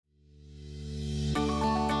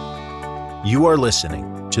You are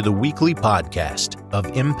listening to the weekly podcast of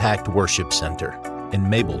Impact Worship Center in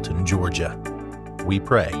Mableton, Georgia. We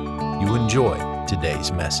pray you enjoy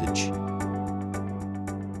today's message.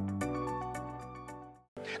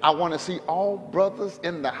 I want to see all brothers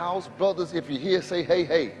in the house. Brothers, if you're here, say, hey,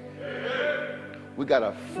 hey. We got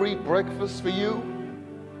a free breakfast for you.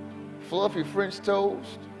 Fluffy French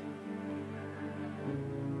toast.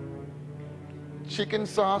 Chicken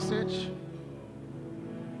sausage.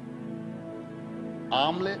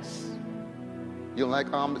 Omelets. You don't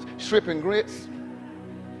like omelets? Shrimp and grits.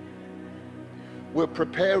 We're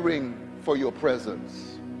preparing for your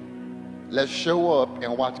presence. Let's show up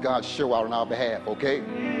and watch God show out on our behalf, okay?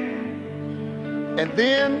 And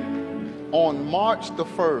then on March the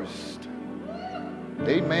 1st,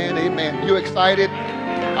 amen, amen. You excited?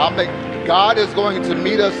 God is going to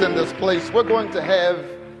meet us in this place. We're going to have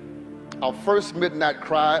our first midnight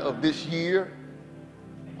cry of this year.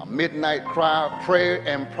 A midnight cry, prayer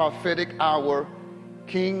and prophetic hour,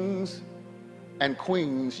 kings and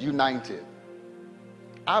queens united.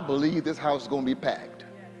 I believe this house is going to be packed.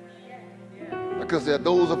 Because there are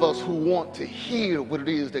those of us who want to hear what it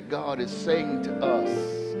is that God is saying to us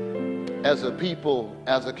as a people,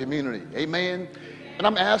 as a community. Amen. And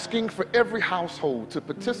I'm asking for every household to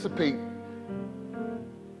participate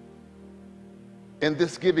in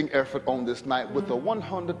this giving effort on this night with a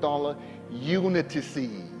 $100 unity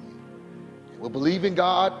seed. We're believing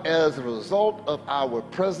God as a result of our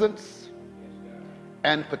presence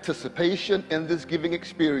and participation in this giving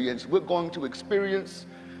experience. We're going to experience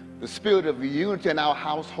the spirit of unity in our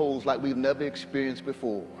households like we've never experienced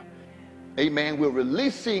before. Amen. We're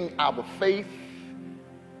releasing our faith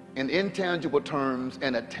in intangible terms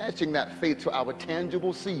and attaching that faith to our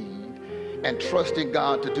tangible seed and trusting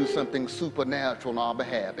God to do something supernatural on our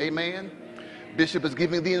behalf. Amen. Bishop is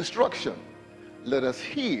giving the instruction. Let us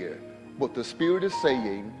hear what the Spirit is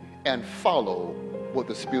saying and follow what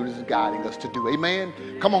the Spirit is guiding us to do. Amen.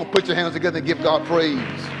 Come on, put your hands together and give God praise.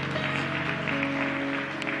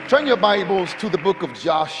 Turn your Bibles to the book of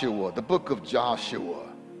Joshua. The book of Joshua.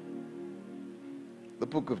 The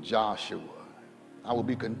book of Joshua. I will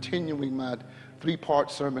be continuing my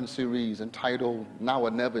three-part sermon series entitled, Now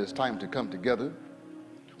or Never, It's Time to Come Together.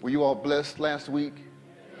 Were you all blessed last week?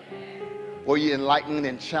 Were you enlightened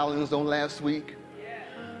and challenged on last week?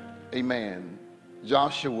 Amen.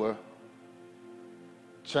 Joshua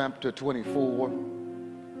chapter 24.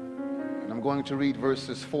 And I'm going to read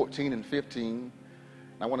verses 14 and 15.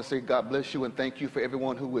 I want to say God bless you and thank you for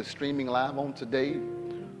everyone who is streaming live on today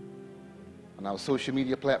on our social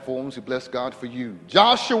media platforms. We bless God for you.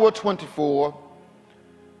 Joshua 24,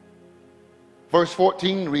 verse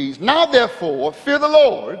 14 reads, Now therefore fear the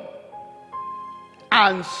Lord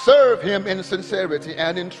and serve him in sincerity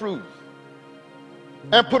and in truth,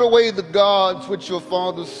 and put away the gods which your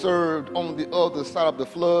fathers served on the other side of the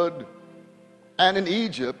flood and in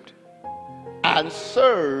Egypt, and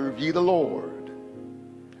serve ye the Lord.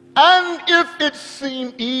 And if it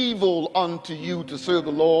seem evil unto you to serve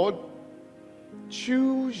the Lord,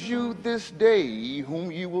 choose you this day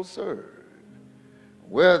whom you will serve,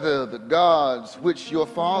 whether the gods which your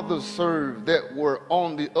fathers served that were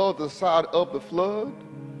on the other side of the flood,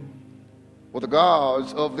 or the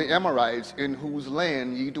gods of the Amorites in whose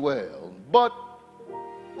land ye dwell. But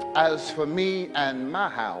as for me and my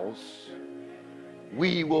house,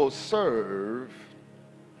 we will serve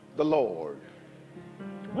the Lord.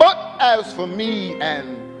 But as for me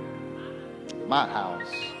and my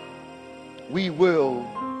house, we will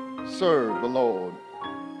serve the Lord.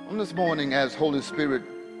 And this morning, as Holy Spirit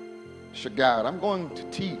should guide, I'm going to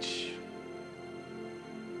teach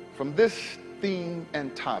from this theme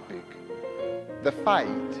and topic, the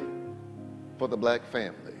fight for the black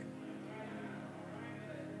family.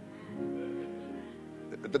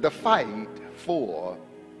 The fight for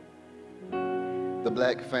the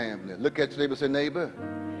black family. Look at your neighbor and say, neighbor,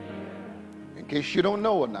 in case you don't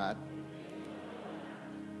know or not,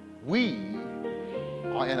 we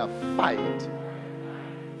are in a fight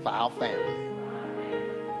for our family.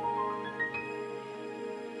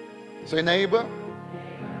 Say, neighbor,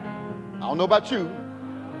 I don't know about you,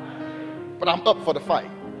 but I'm up for the fight.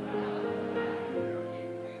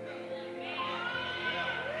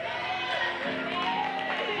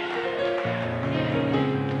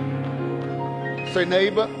 Say,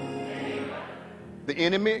 neighbor, the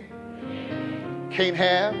enemy can't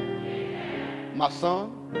have my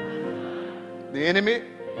son. The enemy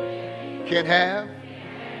can't have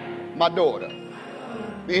my daughter.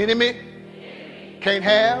 The enemy can't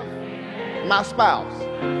have my spouse.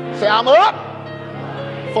 Say, I'm up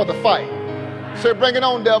for the fight. Say, bring it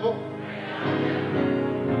on, devil.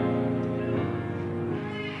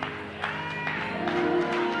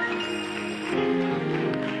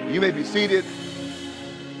 You may be seated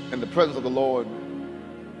in the presence of the Lord.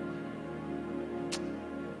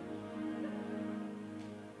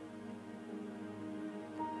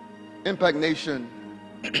 Impact Nation,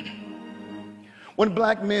 when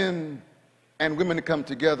black men and women come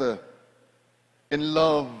together in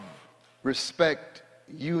love, respect,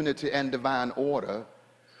 unity, and divine order,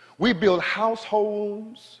 we build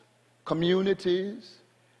households, communities,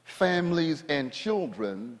 families, and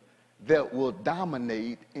children that will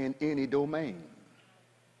dominate in any domain.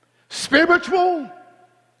 Spiritual,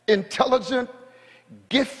 intelligent,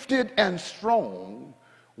 gifted, and strong,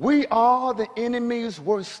 we are the enemy's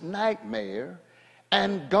worst nightmare,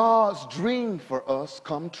 and God's dream for us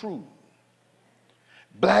come true.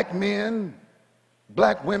 Black men,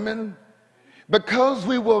 black women, because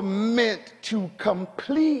we were meant to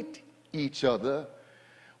complete each other,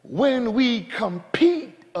 when we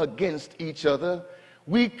compete against each other,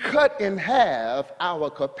 we cut in half our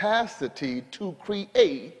capacity to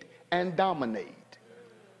create and dominate.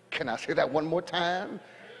 Can I say that one more time?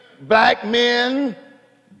 Black men,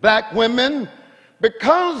 black women,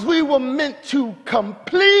 because we were meant to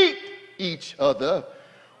complete each other,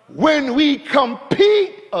 when we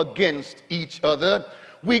compete against each other,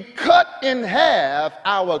 we cut in half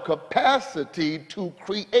our capacity to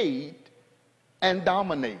create and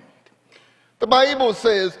dominate. The Bible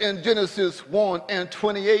says in Genesis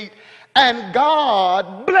 1:28, and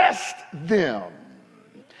God blessed them.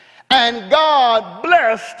 And God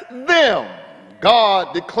blessed them.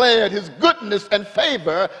 God declared his goodness and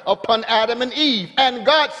favor upon Adam and Eve. And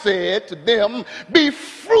God said to them, be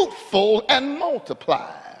fruitful and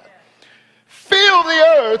multiply. Fill the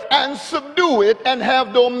earth and subdue it, and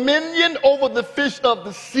have dominion over the fish of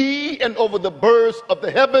the sea, and over the birds of the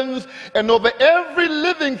heavens, and over every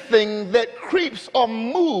living thing that creeps or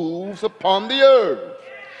moves upon the earth.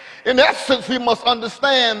 In essence, we must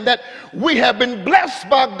understand that we have been blessed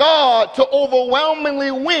by God to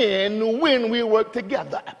overwhelmingly win when we work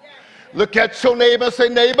together. Look at your neighbor and say,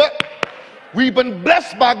 neighbor, we've been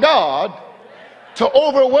blessed by God to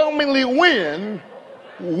overwhelmingly win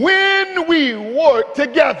when we work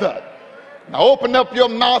together. Now open up your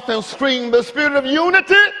mouth and scream, the spirit of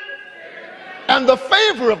unity and the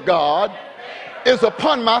favor of God is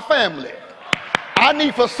upon my family. I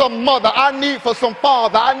need for some mother, I need for some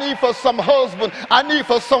father, I need for some husband, I need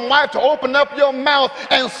for some wife to open up your mouth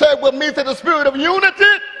and say with me, to the spirit of unity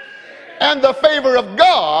and the favor of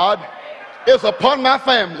God is upon my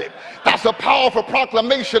family. That's a powerful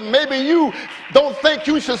proclamation. Maybe you don't think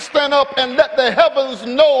you should stand up and let the heavens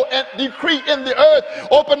know and decree in the earth.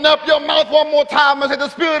 Open up your mouth one more time and say, the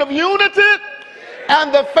spirit of unity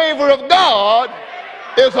and the favor of God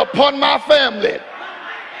is upon my family.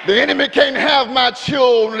 The enemy can't have my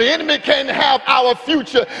children. The enemy can't have our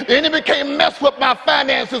future. The enemy can't mess with my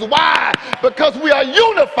finances. Why? Because we are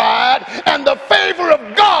unified and the favor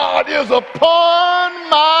of God is upon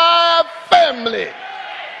my family.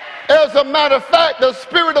 As a matter of fact, the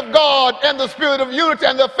Spirit of God and the Spirit of unity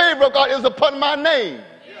and the favor of God is upon my name.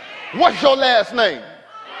 What's your last name?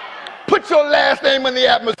 Put your last name in the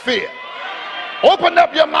atmosphere. Open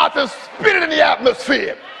up your mouth and spit it in the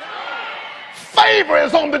atmosphere. Favor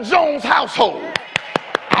is on the Jones household.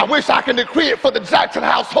 I wish I could decree it for the Jackson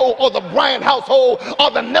household or the Bryant household or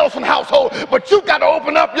the Nelson household, but you got to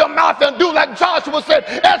open up your mouth and do like Joshua said,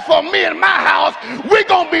 as for me and my house, we're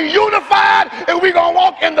going to be unified and we're going to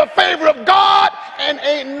walk in the favor of God, and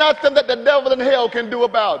ain't nothing that the devil in hell can do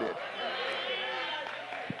about it.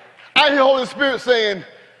 I hear Holy Spirit saying,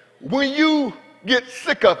 when you get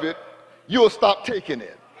sick of it, you'll stop taking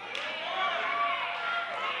it.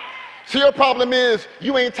 See, your problem is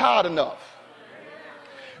you ain't tired enough.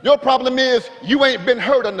 Your problem is you ain't been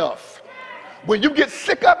hurt enough. When you get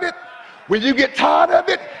sick of it, when you get tired of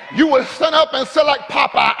it, you will stand up and say like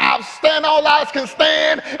Popeye, I've stand all eyes can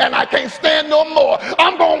stand and I can't stand no more.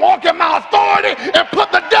 I'm going to walk in my authority and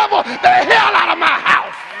put the devil the hell out of my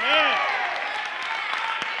house.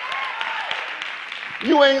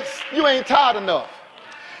 You ain't tired enough.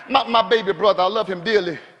 My baby brother, I love him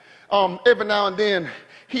dearly. Every now and then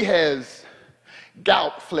he has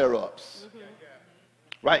gout flare-ups.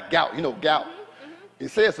 Right, gout, you know, gout. It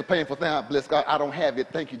says it's a painful thing. Bless God, I don't have it.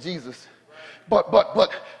 Thank you, Jesus. But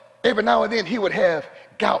every now and then he would have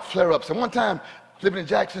gout flare-ups. And one time, living in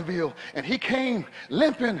Jacksonville, and he came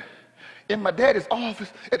limping in my daddy's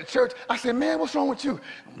office at the church. I said, man, what's wrong with you?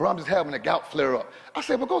 Bro, I'm just having a gout flare-up. I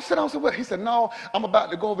said, well, go sit down. I said, what? He said, no, I'm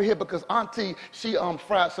about to go over here because auntie, she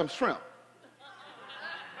fried some shrimp.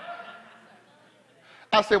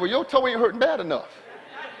 I said, well, your toe ain't hurting bad enough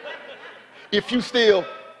if you still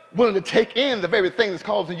willing to take in the very thing that's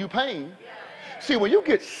causing you pain. See, when you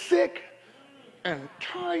get sick and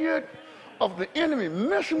tired of the enemy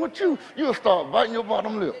messing with you, you'll start biting your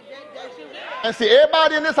bottom lip. And see,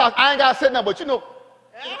 everybody in this house, I ain't got to say nothing, but you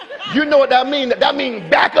know what that means. That means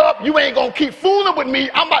back up. You ain't going to keep fooling with me.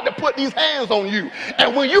 I'm about to put these hands on you.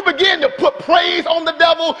 And when you begin to put praise on the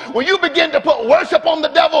devil, when you begin to put worship on the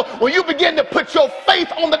devil, when you begin to put your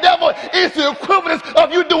faith on the devil, it's the equivalent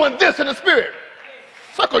of you doing this in the spirit.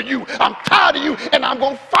 Sucker you. I'm tired of you, and I'm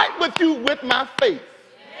going to fight with you with my faith.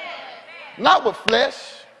 Not with flesh,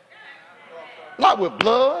 not with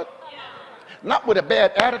blood, not with a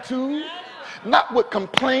bad attitude, not with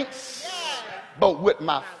complaints, but with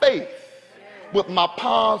my faith, with my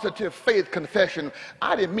positive faith confession.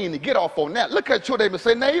 I didn't mean to get off on that. Look at your neighbor and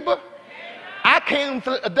say, neighbor, I came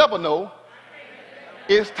to let the devil know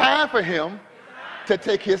it's time for him to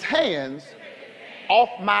take his hands off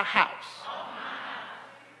my house.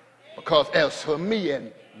 Because as for me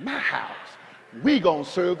and my house, we gonna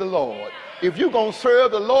serve the Lord. If you gonna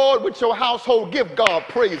serve the Lord with your household, give God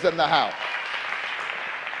praise in the house.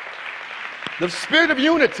 The spirit of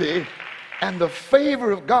unity and the favor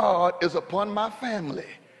of God is upon my family.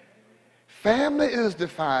 Family is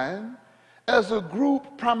defined as a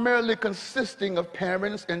group primarily consisting of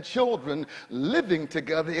parents and children living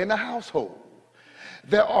together in a household.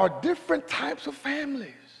 There are different types of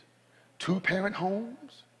families: two-parent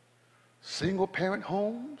homes, single-parent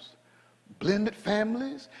homes, blended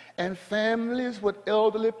families, and families with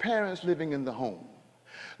elderly parents living in the home.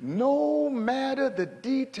 No matter the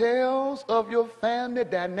details of your family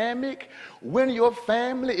dynamic, when your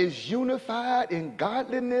family is unified in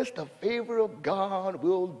godliness, the favor of God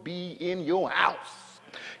will be in your house.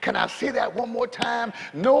 Can I say that one more time?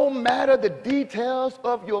 No matter the details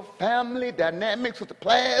of your family dynamics with the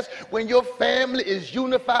class, when your family is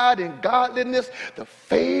unified in godliness, the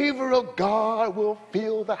favor of God will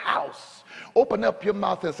fill the house. Open up your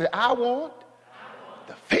mouth and say, I want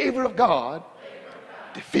the favor of God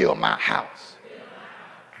to fill my house.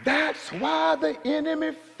 That's why the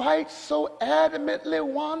enemy fights so adamantly,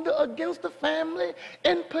 Wanda, against the family,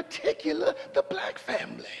 in particular the black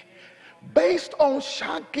family. Based on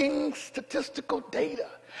shocking statistical data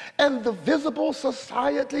and the visible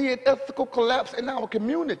society and ethical collapse in our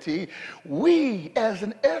community, we as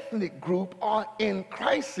an ethnic group are in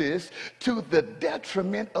crisis to the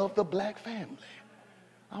detriment of the black family.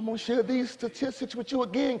 I'm going to share these statistics with you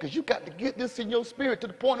again because you got to get this in your spirit to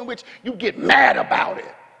the point in which you get mad about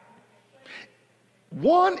it.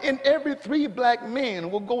 1 in every 3 black men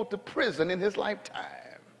will go to prison in his lifetime.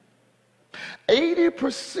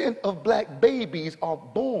 80% of black babies are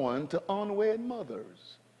born to unwed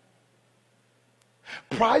mothers.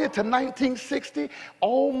 Prior to 1960,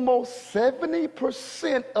 almost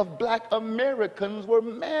 70% of black Americans were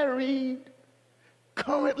married.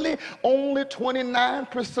 Currently, only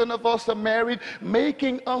 29% of us are married,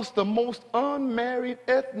 making us the most unmarried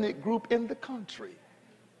ethnic group in the country.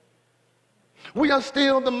 We are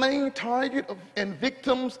still the main target of and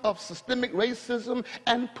victims of systemic racism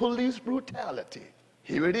and police brutality.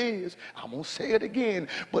 Here it is. I'm going to say it again.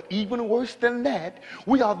 But even worse than that,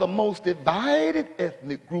 we are the most divided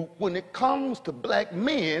ethnic group when it comes to black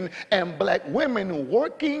men and black women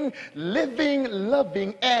working, living,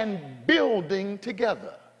 loving, and building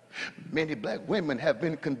together. Many black women have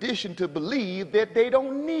been conditioned to believe that they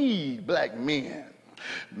don't need black men.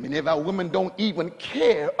 Many of our women don't even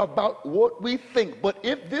care about what we think. But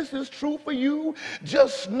if this is true for you,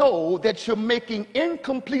 just know that you're making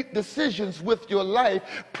incomplete decisions with your life,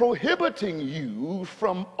 prohibiting you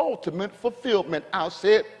from ultimate fulfillment. I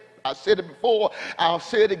said it before, I'll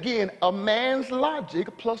say it again. A man's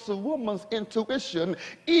logic plus a woman's intuition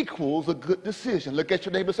equals a good decision. Look at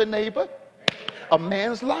your neighbor and say, neighbor, a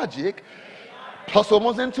man's logic plus a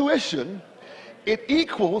woman's intuition, it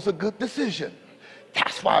equals a good decision.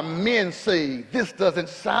 That's why men say this doesn't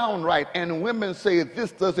sound right and women say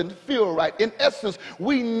this doesn't feel right. In essence,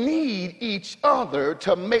 we need each other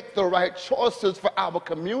to make the right choices for our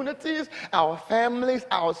communities, our families,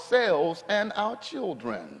 ourselves, and our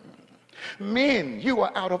children. Men, you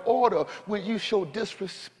are out of order when you show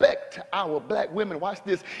disrespect to our black women. Watch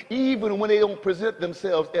this, even when they don't present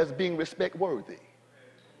themselves as being respect worthy.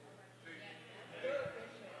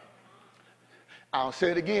 I'll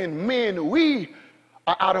say it again. Men, we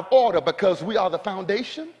are out of order because we are the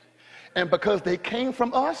foundation, and because they came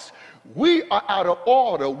from us, we are out of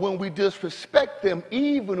order when we disrespect them,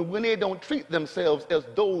 even when they don't treat themselves as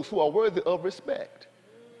those who are worthy of respect.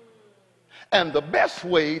 And the best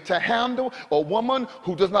way to handle a woman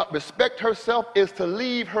who does not respect herself is to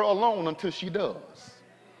leave her alone until she does.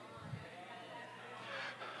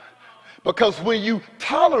 Because when you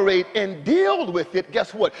tolerate and deal with it,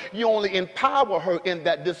 guess what? You only empower her in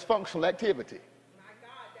that dysfunctional activity.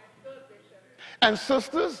 And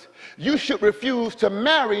sisters, you should refuse to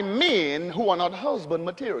marry men who are not husband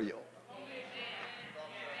material.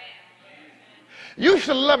 You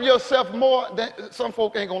should love yourself more than, some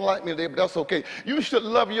folk ain't gonna like me today, but that's okay. You should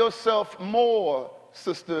love yourself more,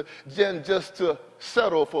 sister, than just to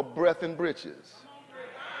settle for breath and breeches.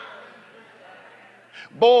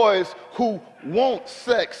 Boys who want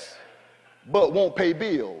sex but won't pay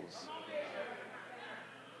bills.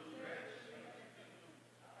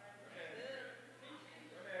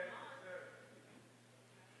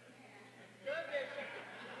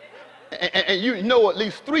 And you know at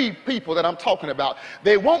least 3 people that I'm talking about.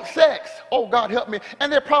 They want sex, oh God help me,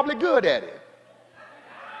 and they're probably good at it.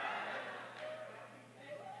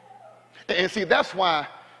 And see, that's why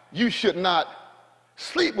you should not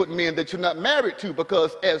sleep with men that you're not married to,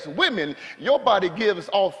 because as women, your body gives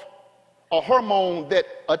off a hormone that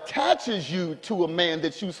attaches you to a man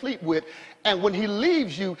that you sleep with, and when he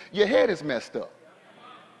leaves you, your head is messed up.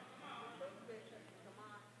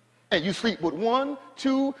 And you sleep with 1,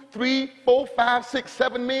 2, 3, 4, 5, 6,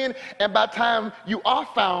 7 men, and by the time you are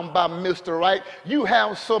found by Mr. Right, you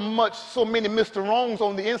have so many Mr. Wrongs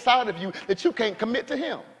on the inside of you that you can't commit to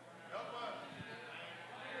him.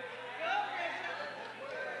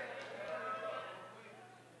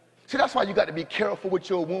 See, that's why you got to be careful with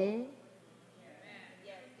your womb.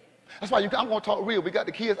 That's why I'm going to talk real. We got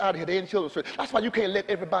the kids out of here. They're in children's church. That's why you can't let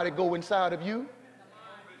everybody go inside of you.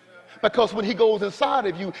 Because when he goes inside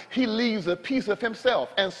of you, he leaves a piece of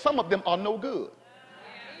himself. And some of them are no good.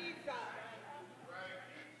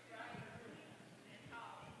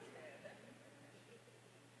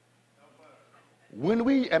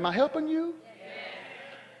 Am I helping you?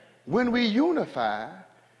 When we unify,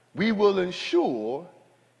 we will ensure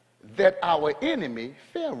that our enemy,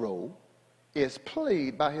 Pharaoh, is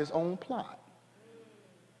played by his own plot.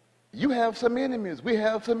 You have some enemies. We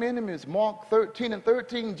have some enemies. Mark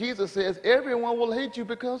 13:13, Jesus says, everyone will hate you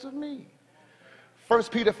because of me. 1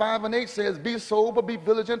 Peter 5:8 says, be sober, be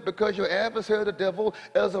vigilant, because your adversary, the devil,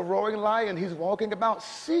 as a roaring lion, he's walking about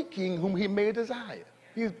seeking whom he may desire.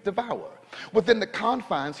 He's devour. Within the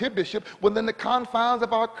confines, here, Bishop, within the confines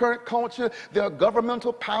of our current culture, there are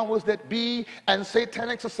governmental powers that be and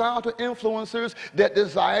satanic societal influencers that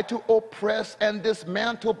desire to oppress and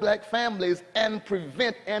dismantle black families and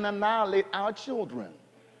prevent and annihilate our children.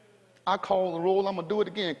 I call the roll. I'm going to do it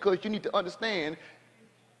again because you need to understand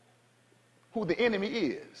who the enemy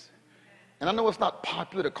is. And I know it's not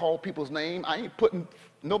popular to call people's name. I ain't putting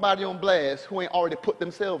nobody on blast who ain't already put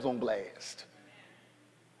themselves on blast.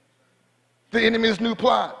 The enemy's new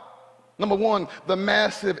plot. Number 1, the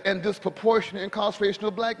massive and disproportionate incarceration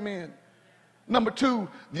of black men. Number 2,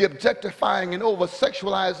 the objectifying and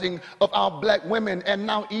over-sexualizing of our black women and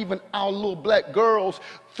now even our little black girls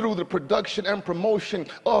through the production and promotion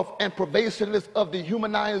of and pervasiveness of the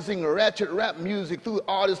humanizing ratchet rap music through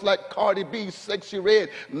artists like Cardi B, Sexy Red,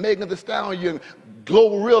 Megan Thee Stallion,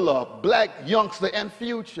 Glorilla, Black Youngster, and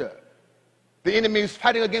Future. The enemy is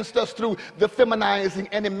fighting against us through the feminizing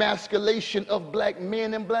and emasculation of black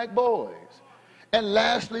men and black boys. And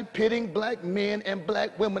lastly, pitting black men and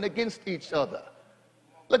black women against each other.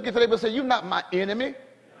 Look at them and say, you're not my enemy.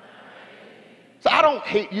 So I don't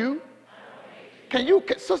hate you.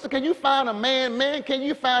 Sister, can you find a man, can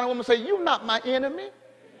you find a woman and say, you're not my enemy?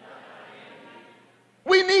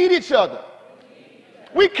 We need each other.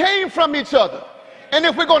 We came from each other. And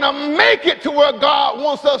if we're going to make it to where God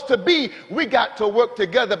wants us to be, we got to work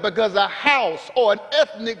together, because a house or an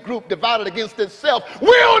ethnic group divided against itself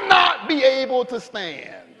will not be able to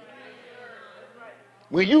stand.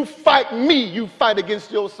 When you fight me, you fight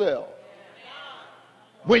against yourself.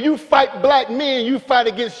 When you fight black men, you fight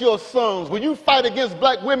against your sons. When you fight against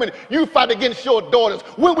black women, you fight against your daughters.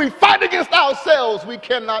 When we fight against ourselves, we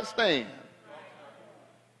cannot stand.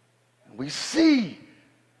 We see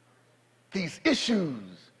these issues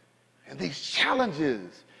and these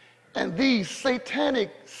challenges and these satanic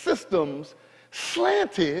systems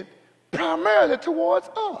slanted primarily towards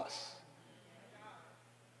us.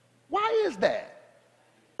 Why is that?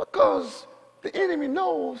 Because the enemy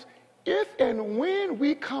knows if and when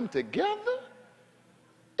we come together,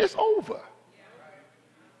 it's over.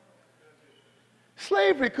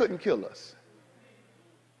 Slavery couldn't kill us.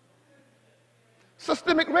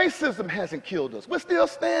 Systemic racism hasn't killed us. We're still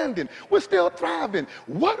standing. We're still thriving.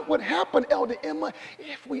 What would happen, Elder Emma,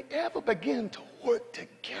 if we ever begin to work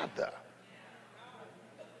together?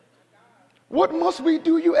 What must we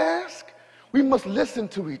do, you ask? We must listen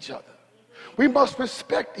to each other. We must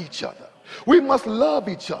respect each other. We must love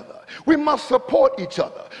each other. We must support each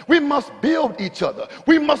other. We must build each other.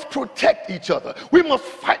 We must protect each other. We must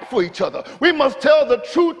fight for each other. We must tell the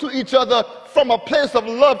truth to each other from a place of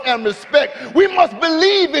love and respect. We must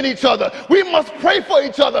believe in each other. We must pray for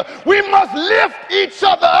each other. We must lift each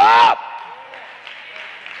other up.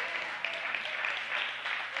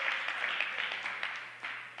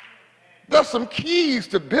 There's some keys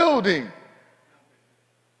to building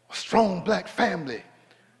a strong black family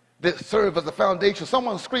that serve as a foundation.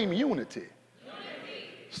 Someone scream unity.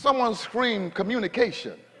 Someone scream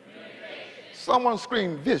communication. Someone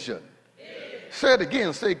scream vision. Say it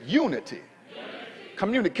again. Say unity.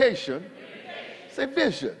 Communication. Say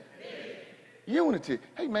vision. Unity.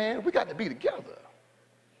 Hey man, we got to be together.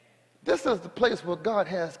 This is the place where God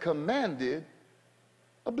has commanded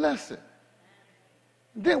a blessing.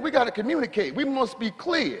 Then we got to communicate. We must be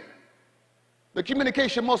clear. The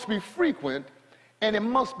communication must be frequent, and it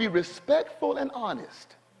must be respectful and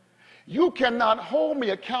honest. You cannot hold me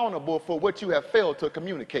accountable for what you have failed to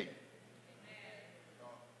communicate.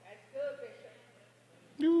 That's good,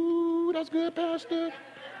 Bishop. Ooh, that's good, Pastor.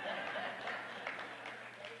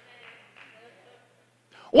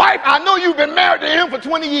 Wife, I know you've been married to him for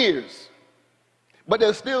 20 years, but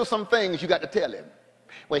there's still some things you got to tell him.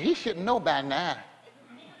 Well, he should know by now.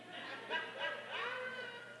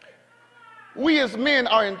 We as men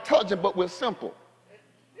are intelligent, but we're simple.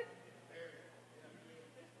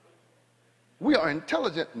 We are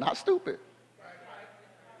intelligent, not stupid.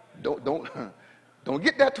 Don't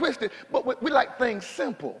get that twisted. But we like things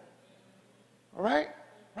simple. All right?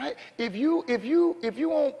 Right? If you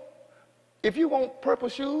want purple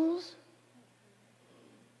shoes,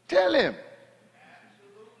 tell him.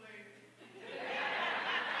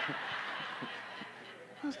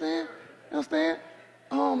 Understand? Understand?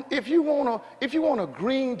 If you want a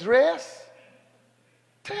green dress,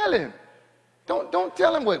 tell him. Don't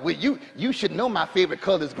tell him, well, you should know my favorite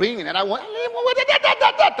color is green, and I want.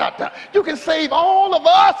 You can save all of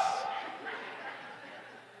us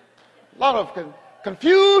a lot of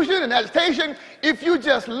confusion and agitation if you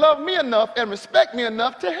just love me enough and respect me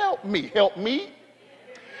enough to help me. Help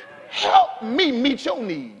me meet your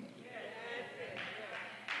needs.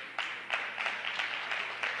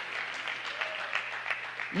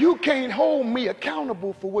 You can't hold me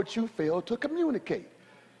accountable for what you failed to communicate.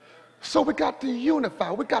 So we got to unify,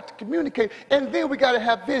 we got to communicate, and then we got to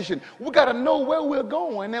have vision. We got to know where we're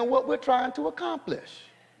going and what we're trying to accomplish.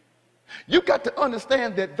 You got to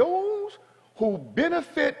understand that those who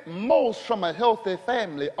benefit most from a healthy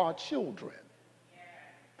family are children.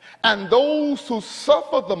 And those who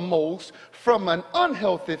suffer the most from an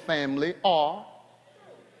unhealthy family are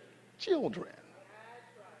children.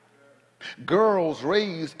 Girls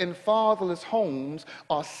raised in fatherless homes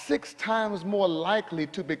are 6 times more likely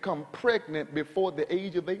to become pregnant before the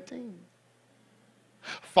age of 18.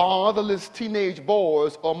 Fatherless teenage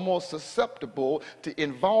boys are more susceptible to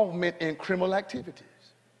involvement in criminal activities.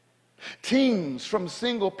 Teens from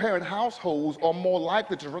single-parent households are more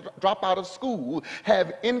likely to drop out of school,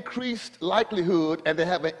 have increased likelihood, and they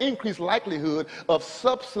have an increased likelihood of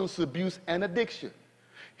substance abuse and addiction.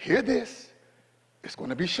 Hear this. It's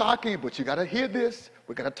going to be shocking, but you got to hear this.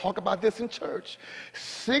 We're going to talk about this in church.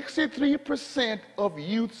 63% of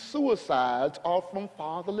youth suicides are from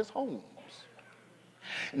fatherless homes.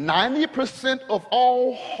 90% of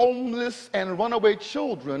all homeless and runaway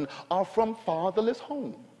children are from fatherless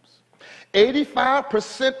homes.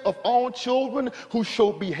 85% of all children who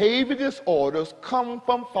show behavior disorders come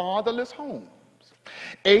from fatherless homes.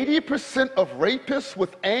 80% of rapists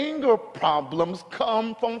with anger problems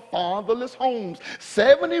come from fatherless homes.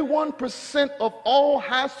 71% of all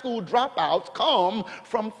high school dropouts come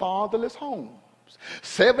from fatherless homes.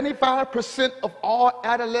 75% of all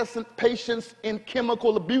adolescent patients in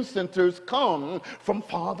chemical abuse centers come from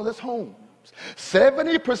fatherless homes.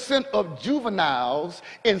 70% of juveniles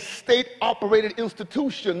in state-operated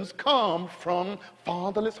institutions come from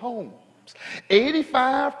fatherless homes.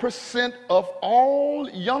 85% of all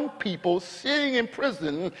young people sitting in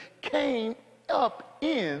prison came up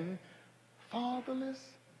in fatherless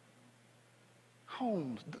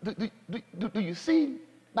homes. Do you see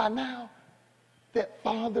by now that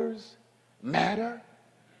fathers matter?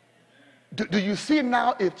 Do you see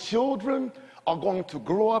now if children are going to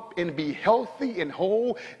grow up and be healthy and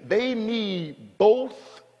whole, they need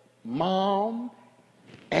both mom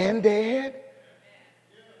and dad?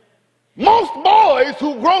 Most boys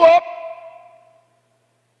who grow up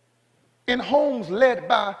in homes led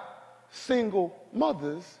by single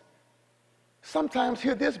mothers sometimes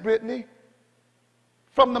hear this, Brittany,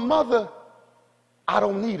 from the mother, I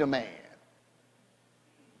don't need a man.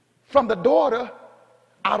 From the daughter,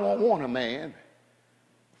 I don't want a man.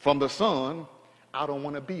 From the son, I don't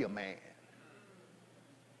want to be a man.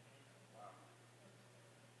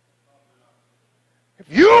 If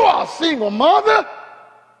you are a single mother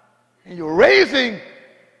and you're raising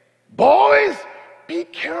boys, be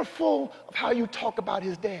careful of how you talk about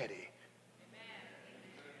his daddy.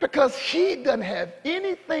 Because he doesn't have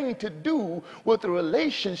anything to do with the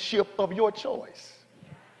relationship of your choice.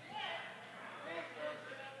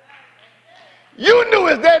 You knew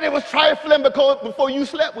his daddy was trifling before you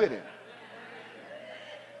slept with him.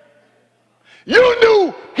 You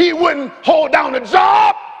knew he wouldn't hold down a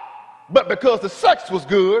job, but because the sex was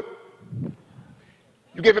good,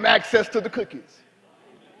 you gave him access to the cookies.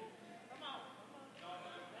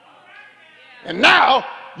 And now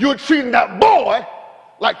you're treating that boy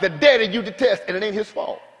like the daddy you detest, and it ain't his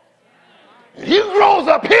fault. And he grows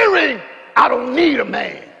up hearing, I don't need a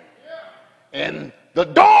man. And the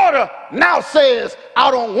daughter now says,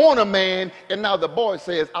 I don't want a man, and now the boy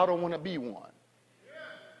says, I don't want to be one.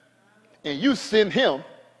 And you send him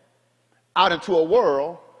out into a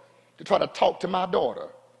world to try to talk to my daughter.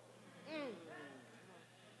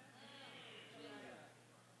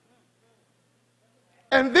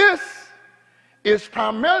 And this is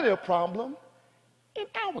primarily a problem in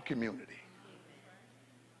our community.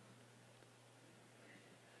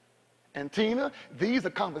 And Tina, these are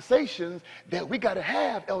conversations that we got to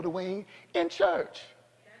have, Elder Wayne, in church.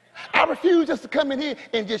 I refuse just to come in here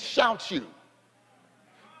and just shout you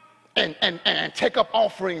and take up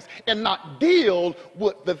offerings and not deal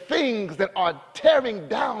with the things that are tearing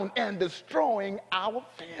down and destroying our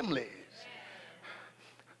families.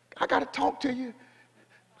 I got to talk to you.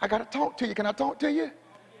 I got to talk to you. Can I talk to you?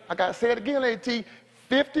 I got to say it again, AT.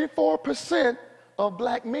 54% of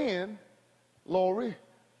black men, Lori,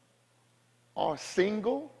 are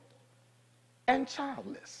single and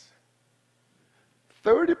childless.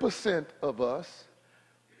 30% of us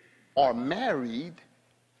are married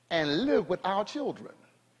and live with our children.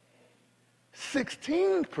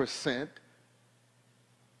 16%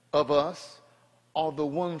 of us are the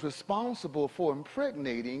ones responsible for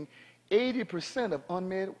impregnating 80% of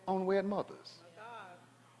unwed mothers.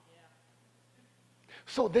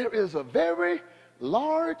 So there is a very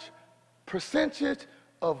large percentage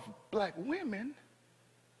of black women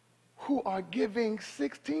who are giving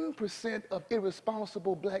 16% of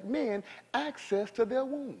irresponsible black men access to their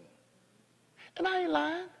womb. And I ain't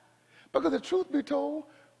lying, because the truth be told,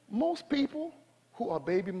 most people who are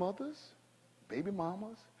baby mothers, baby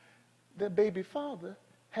mamas, their baby father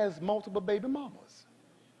has multiple baby mamas.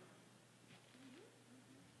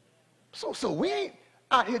 So we ain't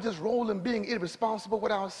out here just rolling being irresponsible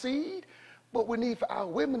with our seed, but we need for our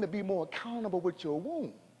women to be more accountable with your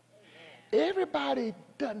womb. Everybody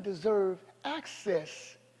doesn't deserve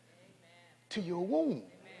access to your womb.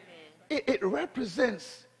 It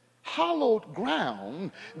represents hallowed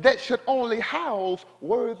ground that should only house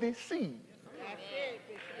worthy seed. That's it.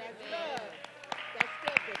 That's good. That's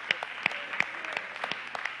good, Bishop.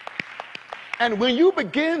 And when you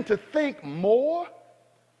begin to think more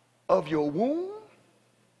of your womb,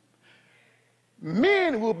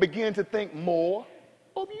 men will begin to think more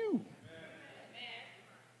of you.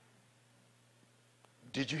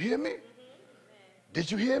 Did you hear me?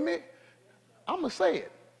 Did you hear me? I'm going to say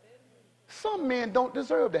it. Some men don't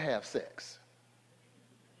deserve to have sex.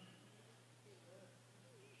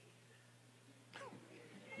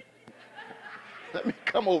 Let me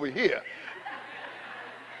come over here.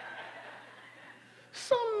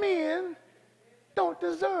 Some men don't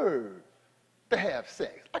deserve to have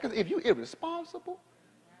sex. Like I said, if you're irresponsible,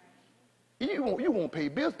 you won't pay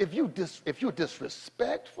bills. If you're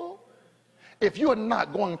disrespectful, if you're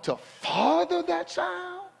not going to father that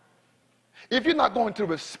child, if you're not going to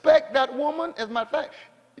respect that woman, as a matter of fact,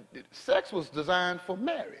 sex was designed for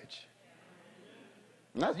marriage.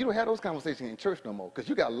 Now, you don't have those conversations in church no more, because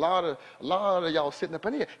you got a lot of y'all sitting up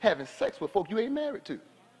in here having sex with folk you ain't married to.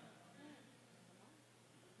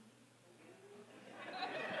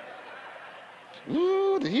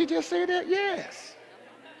 Ooh, did he just say that? Yes.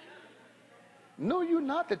 Know you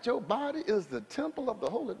not that your body is the temple of the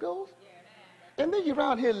Holy Ghost? And then you're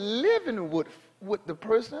around here living with the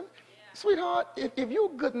person. Sweetheart, if you're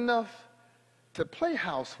good enough to play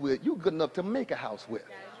house with, you're good enough to make a house with.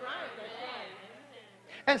 That's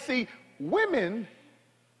right. And see, women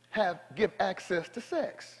give access to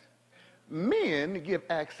sex. Men give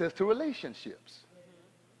access to relationships.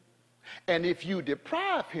 And if you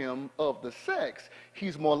deprive him of the sex,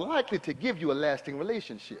 he's more likely to give you a lasting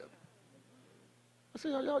relationship. See,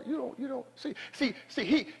 y'all, you don't see,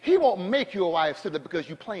 he won't make you a wife simply because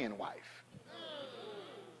you playing wife.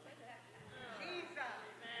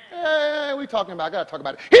 Hey, we talking about, I got to talk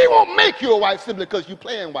about it. He won't make you a wife simply because you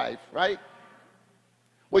playing wife, right?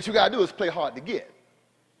 What you got to do is play hard to get.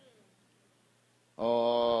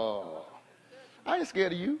 Oh, I ain't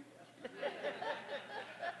scared of you.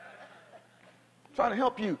 I'm trying to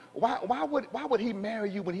help you. Why would he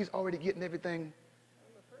marry you when he's already getting everything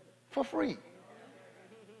for free?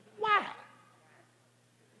 Why?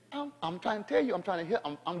 I'm trying to tell you,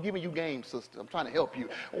 I'm giving you game, sister. I'm trying to help you.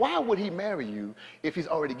 Why would he marry you if he's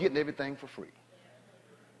already getting everything for free?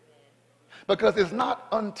 Because it's not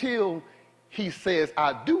until he says,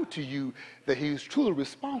 I do to you, that he's truly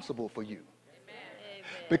responsible for you. Amen.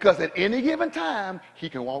 Because at any given time, he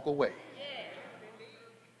can walk away.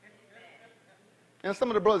 And some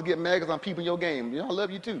of the brothers get mad because I'm peeping your game. I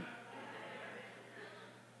love you too.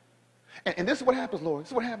 And this is what happens, Lord. This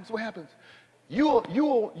is what happens. You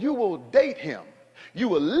will date him. You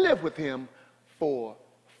will live with him for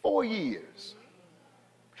 4 years.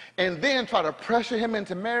 And then try to pressure him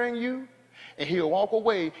into marrying you. And he'll walk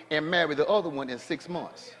away and marry the other one in 6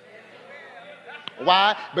 months.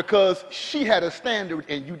 Why? Because she had a standard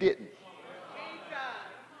and you didn't.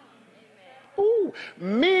 Ooh,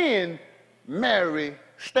 men marry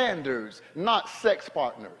standards, not sex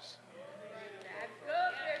partners.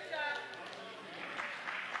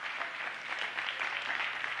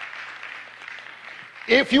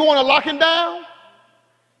 If you want to lock him down,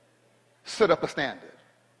 set up a standard.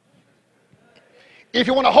 If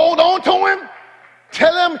you want to hold on to him,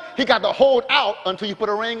 tell him he got to hold out until you put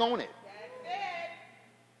a ring on it.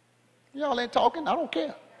 Y'all ain't talking, I don't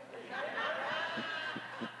care.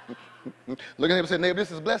 Look at him and say, neighbor,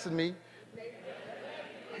 this is blessing me.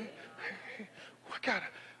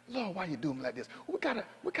 Lord, why you doing me like this? We gotta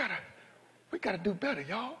do better,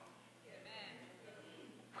 y'all.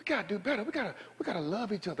 We gotta do better. We gotta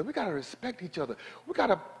love each other. We gotta respect each other. We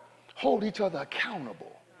gotta hold each other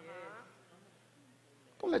accountable.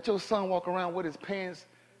 Don't let your son walk around with his pants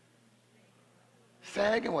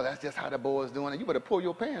sagging. Well, that's just how the boy's doing it. You better pull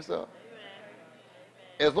your pants up.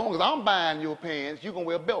 As long as I'm buying your pants, you're going to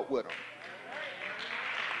wear a belt with them.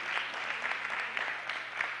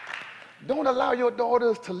 Don't allow your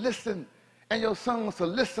daughters to listen and your sons to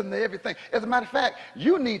listen to everything. As a matter of fact,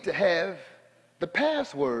 you need to have the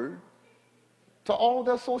password to all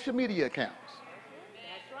their social media accounts.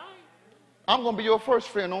 That's right. I'm going to be your first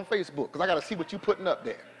friend on Facebook because I got to see what you're putting up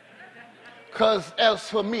there. Because as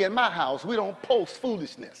for me and my house, we don't post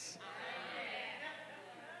foolishness.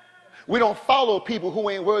 We don't follow people who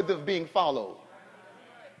ain't worthy of being followed.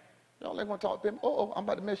 Y'all ain't going to talk to them. Oh, I'm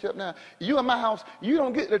about to mess you up now. You in my house, you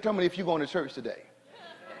don't get to determine if you're going to church today.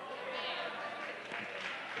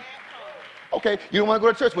 Okay, you don't want to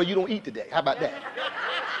go to church, well, you don't eat today. How about that?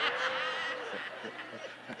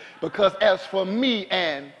 Because as for me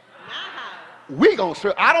and we going to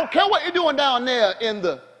serve. I don't care what you're doing down there in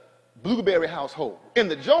the Blueberry household. In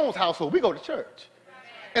the Jones household, we go to church.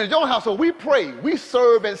 In the Jones household, we pray. We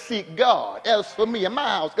serve and seek God. As for me and my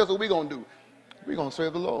house, guess what we're going to do? We're going to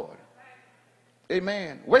serve the Lord.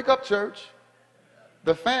 Amen. Wake up, church.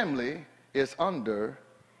 The family is under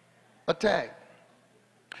attack.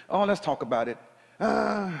 Oh, let's talk about it.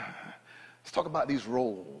 Let's talk about these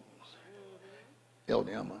roles.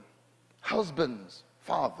 Elder Emma. Husbands,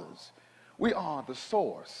 fathers, we are the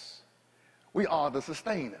source. We are the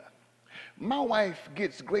sustainer. My wife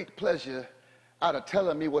gets great pleasure out of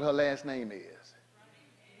telling me what her last name is.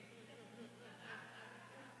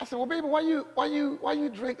 I said, well, baby, why you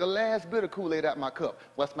drink the last bit of Kool-Aid out my cup?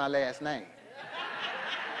 What's my last name?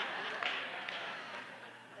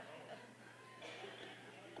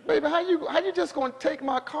 Baby, how you just gonna take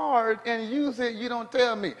my card and use it? You don't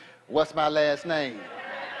tell me. What's my last name?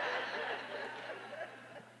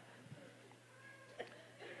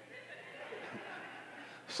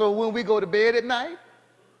 So when we go to bed at night,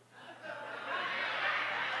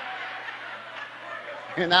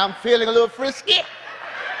 and I'm feeling a little frisky,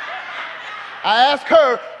 I ask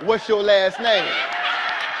her, what's your last name?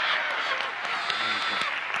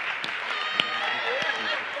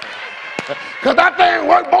 Because that thing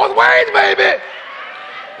works both ways, baby.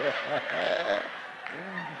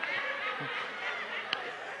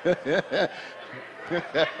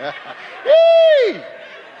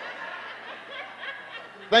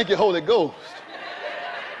 Thank you, Holy Ghost.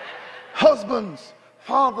 Husbands,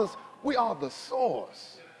 fathers, we are the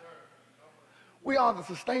source. We are the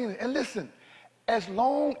sustainer. And listen, as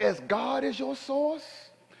long as God is your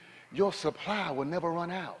source, your supply will never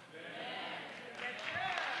run out.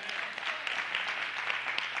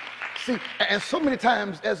 See, and so many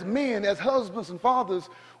times as men, as husbands and fathers,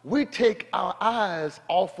 we take our eyes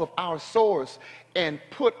off of our source and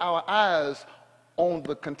put our eyes on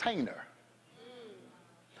the container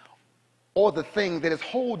or the thing that is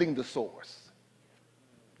holding the source.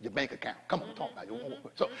 Your bank account. Come on, talk about it.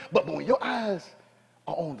 So, but when your eyes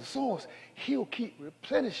are on the source, he'll keep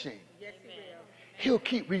replenishing. Yes, he will. He'll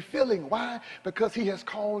keep refilling. Why? Because he has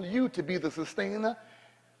called you to be the sustainer,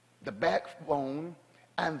 the backbone,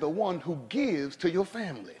 and the one who gives to your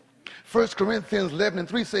family. 1 Corinthians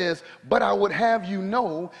 11:3 says, but I would have you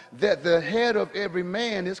know that the head of every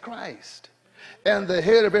man is Christ, and the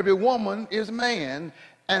head of every woman is man,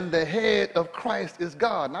 and the head of Christ is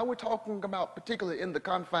God. Now we're talking about particularly in the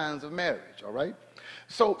confines of marriage, all right?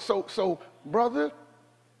 So, brother,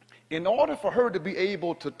 in order for her to be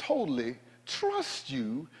able to totally trust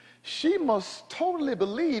you, she must totally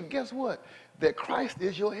believe, guess what? That Christ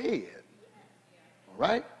is your head, all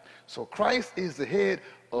right? So Christ is the head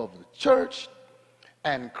of the church,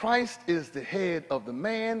 and Christ is the head of the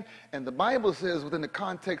man, and the Bible says within the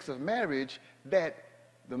context of marriage that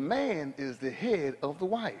the man is the head of the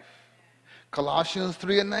wife. Colossians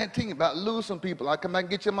 3:19, about lose some people. I come back and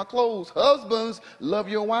get you my clothes. Husbands, love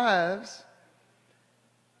your wives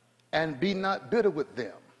and be not bitter with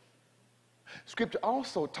them. Scripture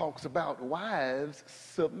also talks about wives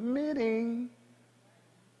submitting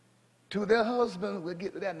to their husband. We'll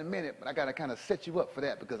get to that in a minute, but I got to kind of set you up for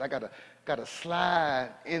that because I got to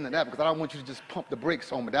slide into that because I don't want you to just pump the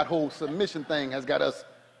brakes on me. That whole submission thing has got us,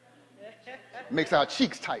 makes our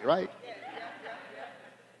cheeks tight, right?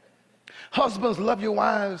 Husbands, love your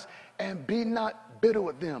wives and be not bitter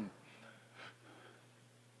with them.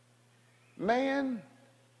 Man,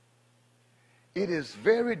 it is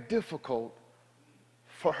very difficult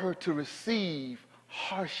for her to receive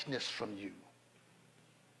harshness from you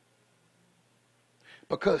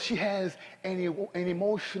because she has an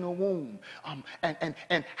emotional wound.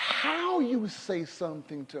 And how you say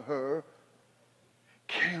something to her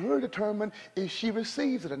can really determine if she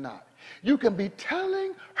receives it or not. You can be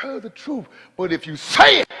telling her the truth, but if you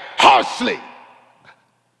say it harshly,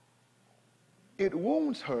 it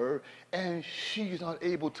wounds her, and she's not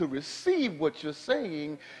able to receive what you're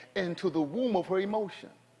saying into the womb of her emotion.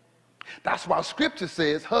 That's why Scripture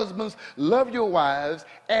says, husbands, love your wives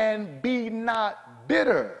and be not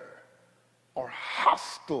bitter or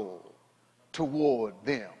hostile toward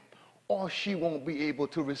them, or she won't be able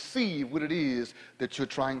to receive what it is that you're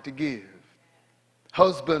trying to give.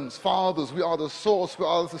 Husbands, fathers, we are the source, we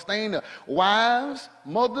are the sustainer. Wives,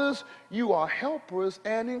 mothers, you are helpers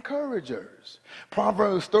and encouragers.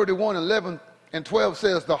 Proverbs 31:11-12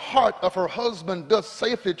 says, the heart of her husband doth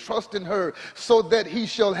safely trust in her, so that he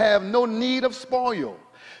shall have no need of spoil.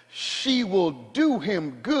 She will do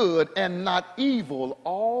him good and not evil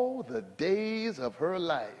all the days of her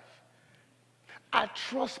life. I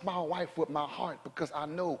trust my wife with my heart because I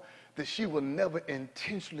know that she will never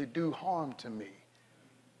intentionally do harm to me.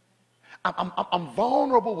 I'm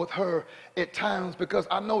vulnerable with her at times because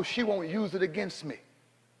I know she won't use it against me.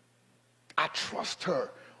 I trust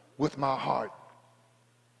her with my heart.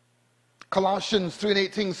 Colossians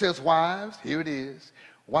 3:18 says, wives, here it is,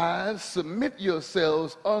 wives, submit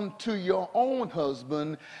yourselves unto your own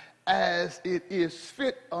husband as it is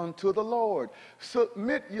fit unto the Lord.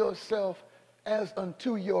 Submit yourself as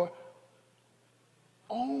unto your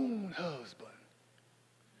own husband.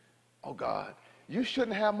 Oh God, you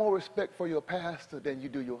shouldn't have more respect for your pastor than you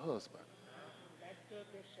do your husband. That's good,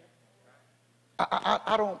 Bishop.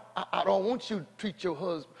 I don't want you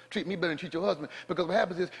to treat me better than treat your husband, because what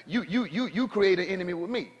happens is you create an enemy with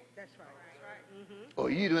me. That's right. That's right. Mm-hmm. Or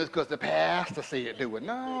you do it because the pastor said do it.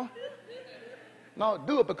 No,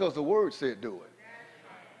 do it because the word said do it.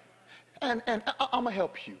 And I'm gonna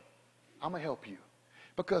help you. I'm gonna help you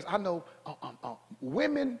because I know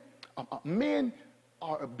men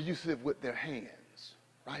are abusive with their hands,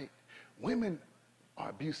 right? Women are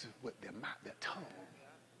abusive with their mouth, their tongue.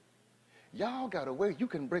 Y'all got a way you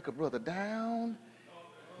can break a brother down,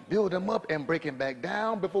 build him up, and break him back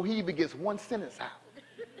down before he even gets one sentence out.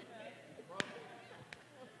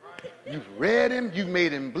 You've read him, you've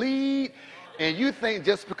made him bleed, and you think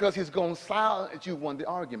just because he's gone silent, you won the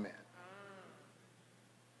argument.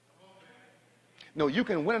 No, you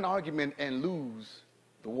can win an argument and lose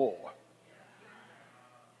the war.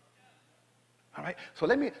 All right, so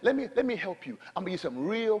let me help you. I'm gonna give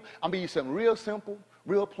you something real simple,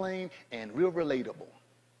 real plain, and real relatable.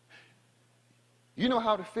 You know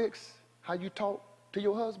how to fix how you talk to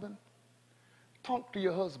your husband? Talk to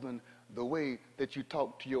your husband the way that you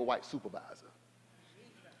talk to your white supervisor.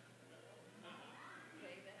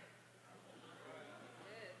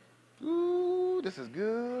 Ooh, this is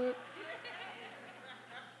good.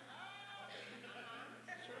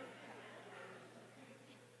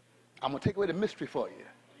 I'm going to take away the mystery for you.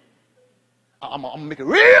 I'm going to make it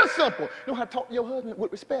real simple. You know how to talk to your husband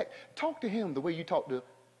with respect? Talk to him the way you talk to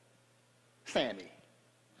Sammy,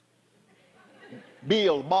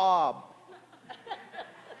 Bill, Bob.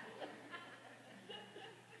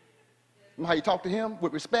 You know how you talk to him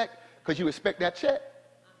with respect? Because you respect that check.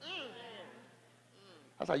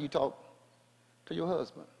 That's how you talk to your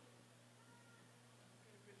husband.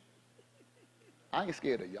 I ain't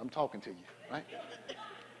scared of you. I'm talking to you, right?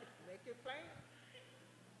 Make it plain.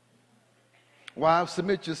 Wives,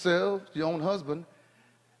 submit yourselves to your own husband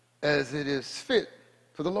as it is fit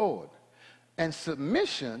for the Lord. And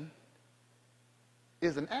submission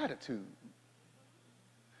is an attitude.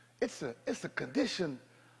 It's a condition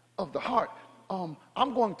of the heart.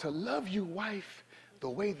 I'm going to love you, wife, the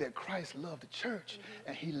way that Christ loved the church,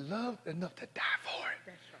 and he loved enough to die for it.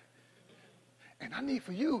 That's right. And I need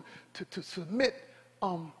for you to submit,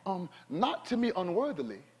 not to me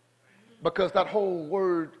unworthily, because that whole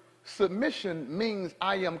word submission means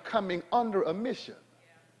I am coming under a mission.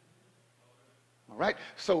 All right?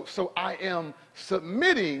 So I am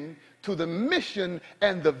submitting to the mission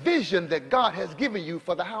and the vision that God has given you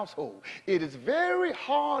for the household. It is very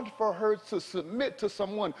hard for her to submit to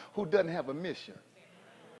someone who doesn't have a mission.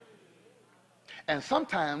 And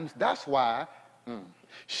sometimes that's why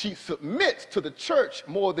she submits to the church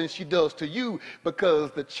more than she does to you,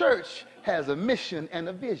 because the church has a mission and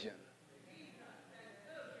a vision.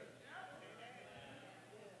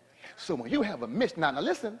 So when you have a mission, now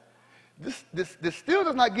listen, this still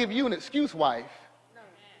does not give you an excuse, wife,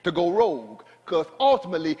 to go rogue, because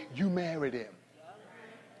ultimately you married him.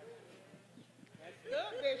 That's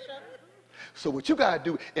good, Bishop. So what you got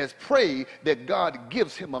to do is pray that God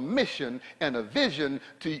gives him a mission and a vision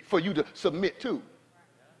for you to submit to.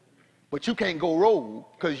 But you can't go rogue,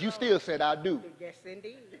 because you still said, I do. Yes,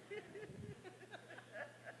 indeed.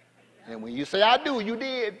 And when you say, I do, you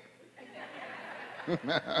did.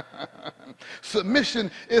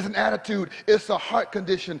 Submission is an attitude. It's a heart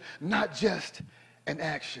condition, not just an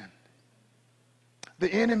action.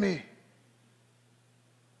 The enemy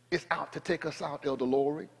is out to take us out, Elder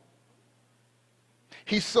Lori.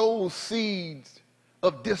 He sows seeds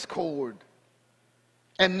of discord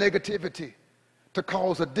and negativity to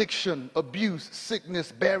cause addiction, abuse,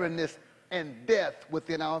 sickness, barrenness, and death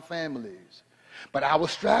within our families. But our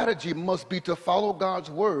strategy must be to follow God's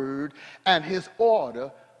word and his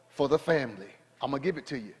order for the family. I'm going to give it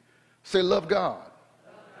to you. Say, love God.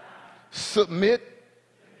 Submit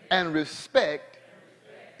and respect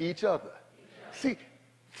each other. See,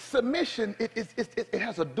 submission, it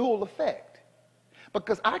has a dual effect.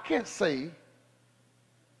 Because I can't say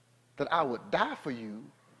that I would die for you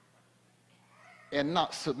and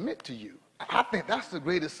not submit to you. I think that's the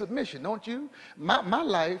greatest submission, don't you? My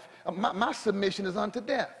life, my submission is unto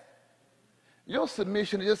death. Your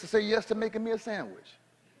submission is just to say yes to making me a sandwich.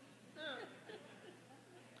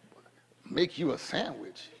 Make you a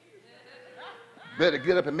sandwich. Better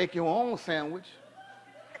get up and make your own sandwich.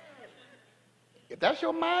 If that's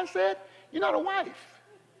your mindset, you're not a wife.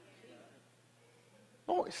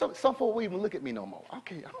 Oh, some folks won't even look at me no more.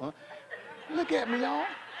 Okay, look at me, y'all.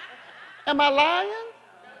 Am I lying?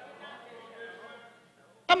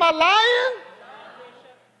 Am I lying?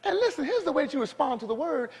 And listen, here's the way that you respond to the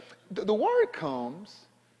word. The word comes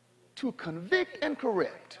to convict and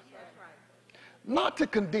correct, not to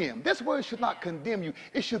condemn. This word should not condemn you.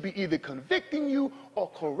 It should be either convicting you or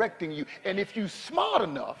correcting you. And if you're smart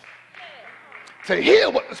enough to hear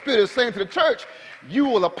what the Spirit is saying to the church, you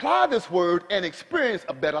will apply this word and experience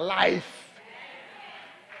a better life.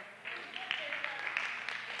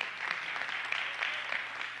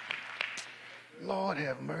 Lord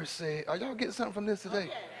have mercy. Are y'all getting something from this today?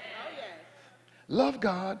 Oh, yes. Love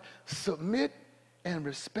God, submit and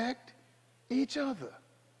respect each other.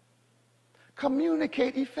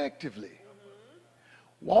 Communicate effectively.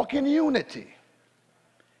 Walk in unity.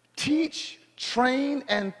 Teach, train,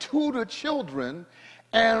 and tutor children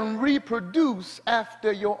and reproduce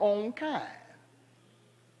after your own kind.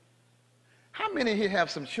 How many here have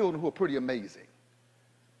some children who are pretty amazing?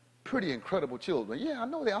 Pretty incredible children. Yeah, I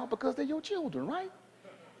know they are, because they're your children, right?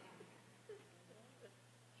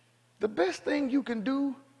 The best thing you can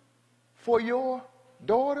do for your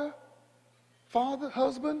daughter, father,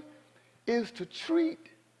 husband, is to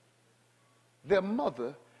treat their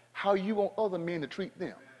mother how you want other men to treat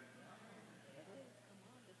them.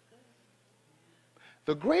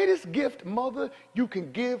 The greatest gift, mother, you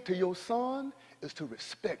can give to your son is to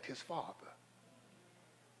respect his father.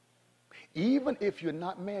 Even if you're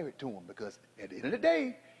not married to him, because at the end of the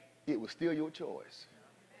day, it was still your choice.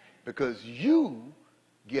 Because you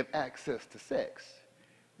give access to sex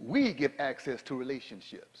We give access to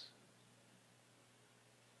relationships.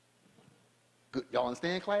 Good. Y'all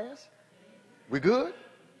understand, class? We good?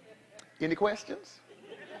 Any questions?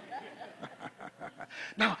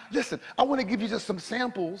 Now, listen, I want to give you just some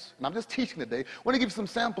samples, and I'm just teaching today. I want to give you some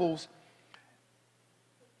samples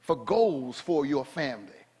for goals for your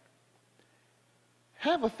family.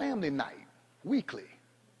 Have a family night weekly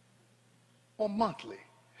or monthly.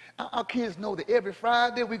 Our kids know that every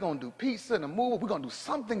Friday we're going to do pizza and a movie. We're going to do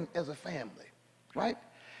something as a family, right?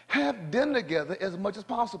 Have dinner together as much as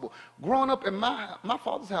possible. Growing up in my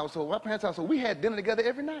father's household, my parents' household, we had dinner together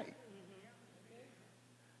every night.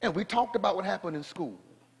 And we talked about what happened in school.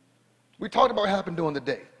 We talked about what happened during the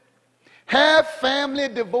day. Have family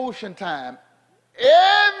devotion time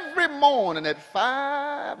every morning at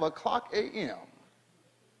 5 o'clock a.m.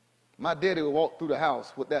 My daddy would walk through the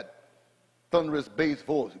house with that thunderous bass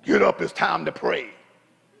voice. Get up, it's time to pray.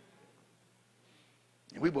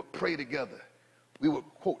 And we would pray together. We would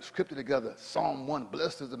quote scripture together. Psalm 1,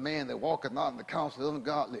 blessed is the man that walketh not in the counsel of the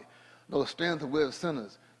ungodly, nor the strength of wicked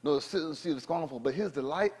sinners, nor the sit in the seat of the scornful, but his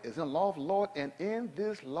delight is in the law of the Lord, and in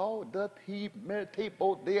this law doth he meditate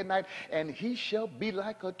both day and night, and he shall be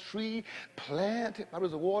like a tree planted by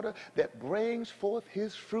rivers of water that brings forth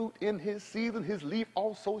his fruit in his season. His leaf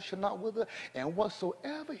also shall not wither, and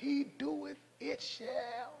whatsoever he doeth, it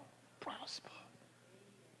shall prosper.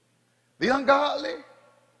 The ungodly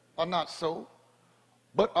are not so,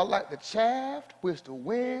 but are like the chaff which the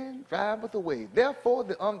wind driveth away. Therefore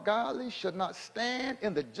the ungodly should not stand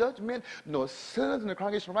in the judgment, nor sinners in the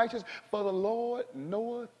congregation of righteous. For the Lord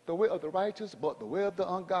knoweth the way of the righteous, but the way of the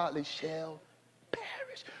ungodly shall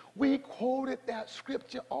perish. We quoted that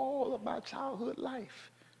scripture all of my childhood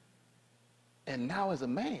life. And now as a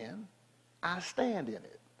man, I stand in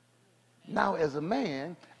it. Now as a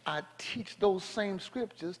man, I teach those same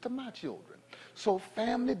scriptures to my children. So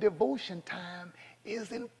family devotion time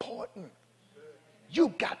is important. You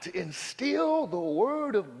got to instill the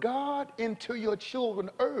word of God into your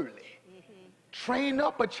children early. Train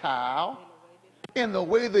up a child in the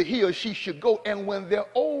way that he or she should go, and when they're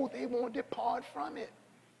old, they won't depart from it.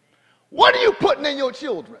 What are you putting in your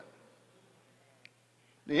children?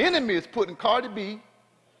 The enemy is putting Cardi B,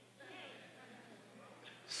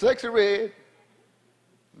 Sexy Red,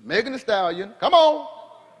 Megan Thee Stallion, come on,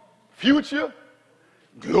 Future,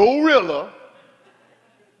 Glorilla.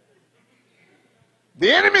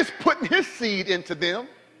 The enemy's putting his seed into them.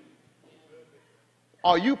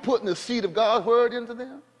 Are you putting the seed of God's word into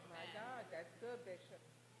them? My God, that's good, Bishop.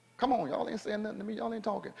 Come on, y'all ain't saying nothing to me. Y'all ain't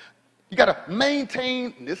talking. You got to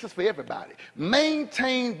maintain, and this is for everybody,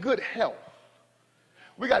 maintain good health.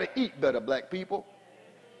 We got to eat better, black people.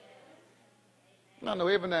 I know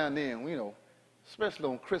every now and then, you know, especially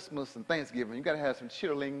on Christmas and Thanksgiving, you got to have some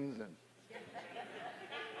chitterlings and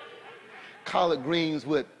collard greens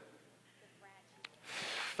with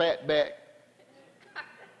fat back.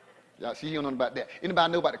 Y'all see, you don't know about that.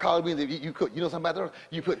 Anybody know about the collard greens? You cook. You know something about that?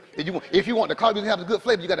 You put. If you want the collard greens to have a good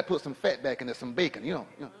flavor, you got to put some fat back in there, some bacon. You know.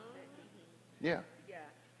 Yeah. Yeah,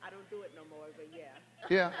 I don't do it no more, but yeah.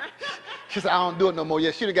 Yeah. She said, I don't do it no more.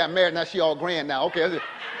 Yeah, she done got married. Now she all grand now. Okay.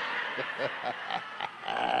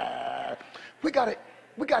 We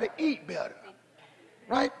gotta eat better,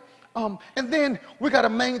 right? And then we gotta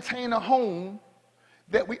maintain a home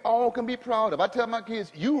that we all can be proud of. I tell my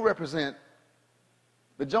kids, you represent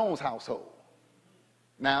the Jones household.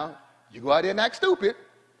 Now, you go out there and act stupid,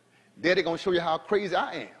 Daddy gonna show you how crazy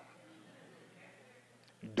I am.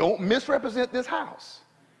 Don't misrepresent this house,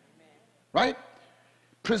 right?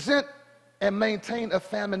 Present and maintain a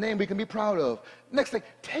family name we can be proud of. Next thing,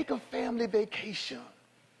 take a family vacation.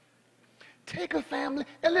 Take a family,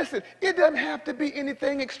 and listen, it doesn't have to be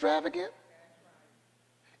anything extravagant.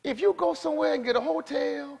 If you go somewhere and get a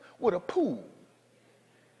hotel with a pool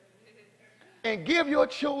and give your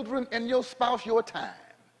children and your spouse your time,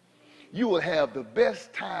 you will have the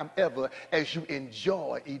best time ever as you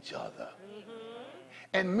enjoy each other.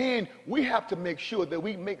 And men, we have to make sure that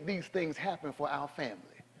we make these things happen for our family.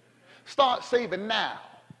 Start saving now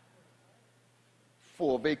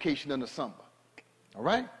for a vacation in the summer. All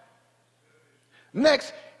right?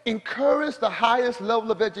 Next, encourage the highest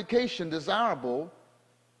level of education desirable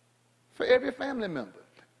for every family member.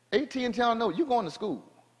 AT&T, I know you're going to school.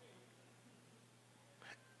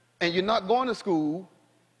 And you're not going to school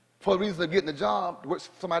for the reason of getting a job to work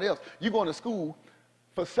for somebody else. You're going to school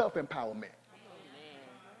for self-empowerment.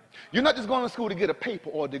 You're not just going to school to get a paper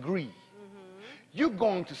or a degree. You're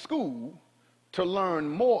going to school to learn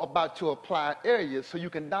more about your applied areas so you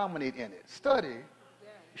can dominate in it. Study,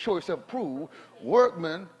 show yourself approved.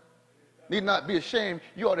 Workmen need not be ashamed.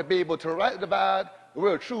 You ought to be able to rightly divide the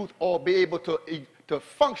word truth, or be able to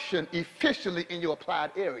function efficiently in your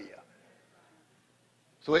applied area.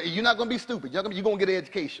 So you're not going to be stupid. You're going to get an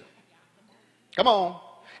education. Come on.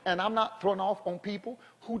 And I'm not throwing off on people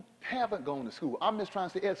who haven't gone to school. I'm just trying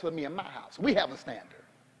to say, as for me and my house, we have a standard.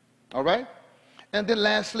 All right? And then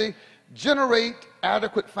lastly, generate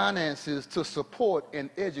adequate finances to support and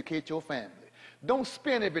educate your family. Don't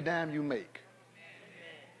spend every dime you make.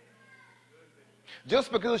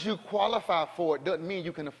 Just because you qualify for it doesn't mean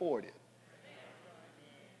you can afford it.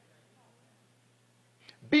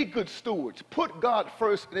 Be good stewards. Put God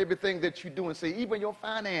first in everything that you do and say, even your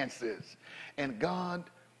finances. And God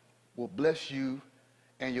will bless you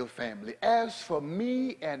and your family. As for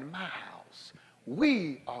me and my house,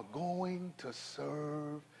 we are going to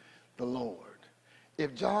serve the Lord.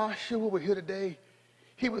 If Joshua were here today,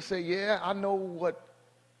 he would say, yeah, I know what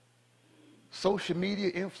social media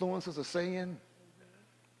influencers are saying.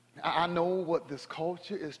 I know what this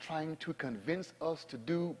culture is trying to convince us to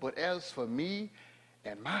do. But as for me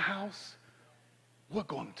and my house, we're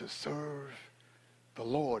going to serve the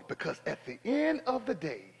Lord, because at the end of the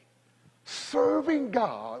day, serving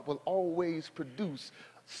God will always produce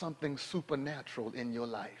something supernatural in your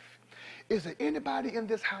life. Is there anybody in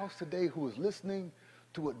this house today who is listening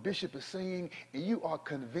to what Bishop is saying and you are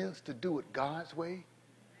convinced to do it God's way?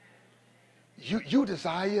 You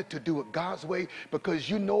desire to do it God's way because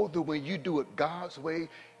you know that when you do it God's way,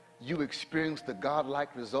 you experience the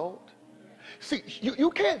God-like result? See,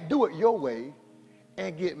 you can't do it your way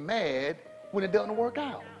and get mad when it doesn't work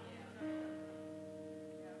out.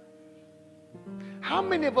 How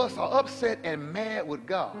many of us are upset and mad with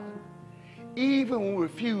God even when we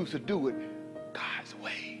refuse to do it God's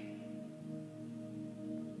way?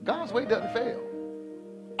 God's way doesn't fail.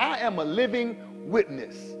 I am a living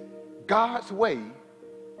witness. God's way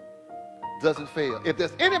doesn't fail. If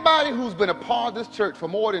there's anybody who's been a part of this church for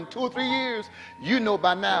more than 2 or 3 years, you know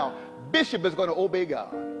by now, Bishop is going to obey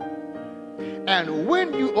God. And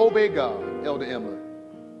when you obey God, Elder Emma,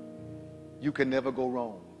 you can never go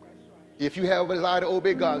wrong. If you have a desire to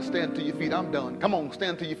obey God, stand to your feet. I'm done. Come on,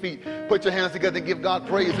 stand to your feet. Put your hands together and give God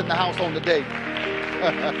praise in the house on today.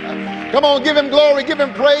 Come on, give him glory, give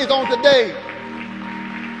him praise on today.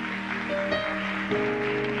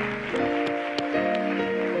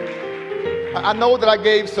 I know that I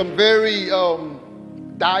gave some very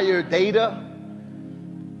dire data,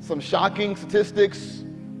 some shocking statistics,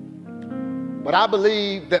 but I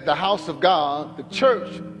believe that the house of God, the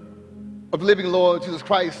church of the living Lord Jesus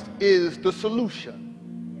Christ, is the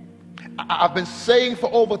solution. I've been saying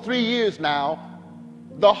for over 3 years now,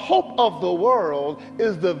 the hope of the world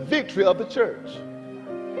is the victory of the church.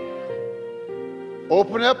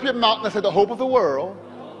 Open up your mouth and say, the hope of the world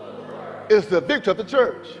is the victory of the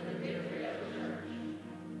church.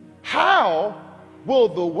 How will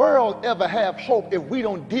the world ever have hope if we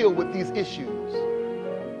don't deal with these issues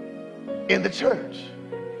in the church?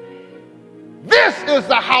 This is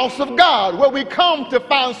the house of God, where we come to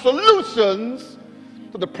find solutions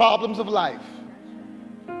to the problems of life.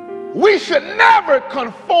 We should never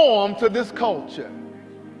conform to this culture.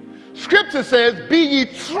 Scripture says, be ye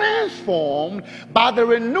transformed by the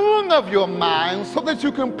renewing of your mind, so that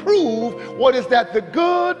you can prove what is that the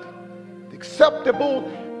good, the acceptable,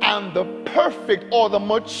 and the perfect, or the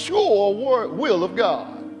mature will of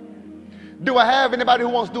God. Do I have anybody who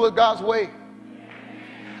wants to do it God's way?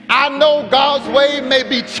 I know God's way may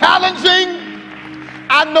be challenging.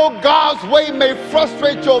 I know God's way may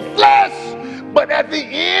frustrate your flesh. But at the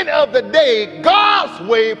end of the day, God's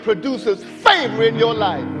way produces favor in your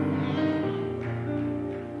life.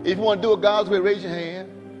 If you want to do it God's way, raise your hand.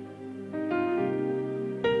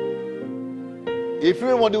 If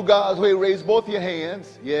you want to do God's way, raise both your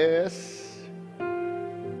hands. Yes.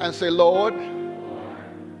 And say, Lord,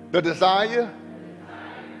 the desire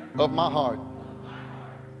of my heart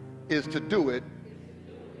is to do it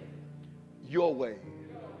your way.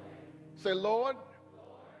 Say, Lord,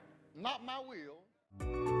 not my will.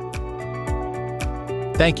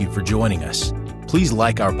 Thank you for joining us. Please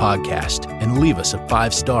like our podcast and leave us a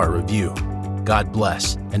 5-star review. God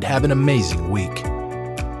bless and have an amazing week.